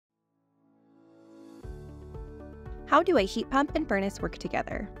How do a heat pump and furnace work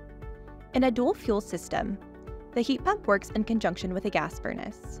together? In a dual-fuel system, the heat pump works in conjunction with a gas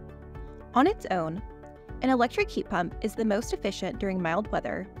furnace. On its own, an electric heat pump is the most efficient during mild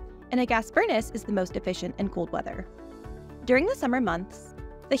weather, and a gas furnace is the most efficient in cold weather. During the summer months,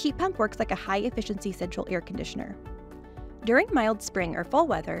 the heat pump works like a high-efficiency central air conditioner. During mild spring or fall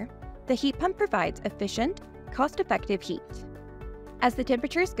weather, the heat pump provides efficient, cost-effective heat. As the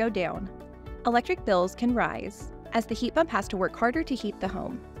temperatures go down, electric bills can rise as the heat pump has to work harder to heat the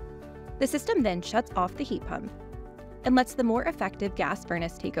home. The system then shuts off the heat pump and lets the more effective gas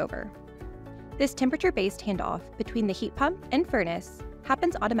furnace take over. This temperature-based handoff between the heat pump and furnace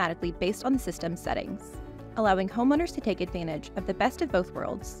happens automatically based on the system's settings, allowing homeowners to take advantage of the best of both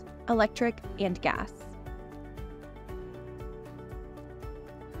worlds, electric and gas.